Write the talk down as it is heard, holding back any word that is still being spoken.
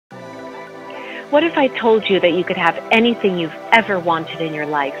What if I told you that you could have anything you've ever wanted in your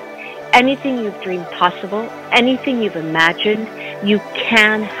life? Anything you've dreamed possible, anything you've imagined, you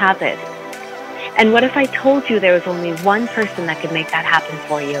can have it. And what if I told you there was only one person that could make that happen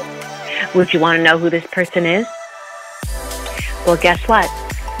for you? Would you want to know who this person is? Well, guess what?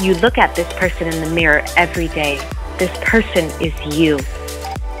 You look at this person in the mirror every day. This person is you.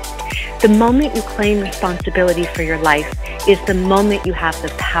 The moment you claim responsibility for your life is the moment you have the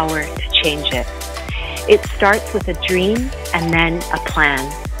power to change it. It starts with a dream and then a plan.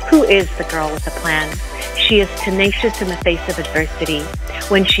 Who is the girl with a plan? She is tenacious in the face of adversity.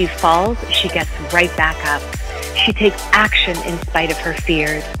 When she falls, she gets right back up. She takes action in spite of her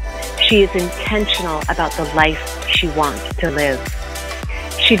fears. She is intentional about the life she wants to live.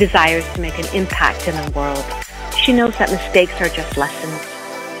 She desires to make an impact in the world. She knows that mistakes are just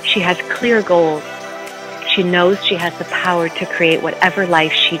lessons. She has clear goals. She knows she has the power to create whatever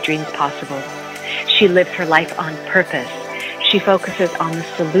life she dreams possible. She lives her life on purpose. She focuses on the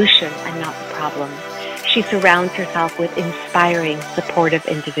solution and not the problem. She surrounds herself with inspiring, supportive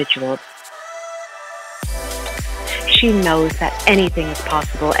individuals. She knows that anything is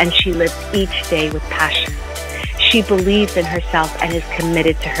possible, and she lives each day with passion. She believes in herself and is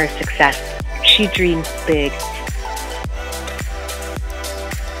committed to her success. She dreams big.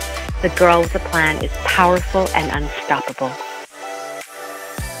 The girl with a plan is powerful and unstoppable.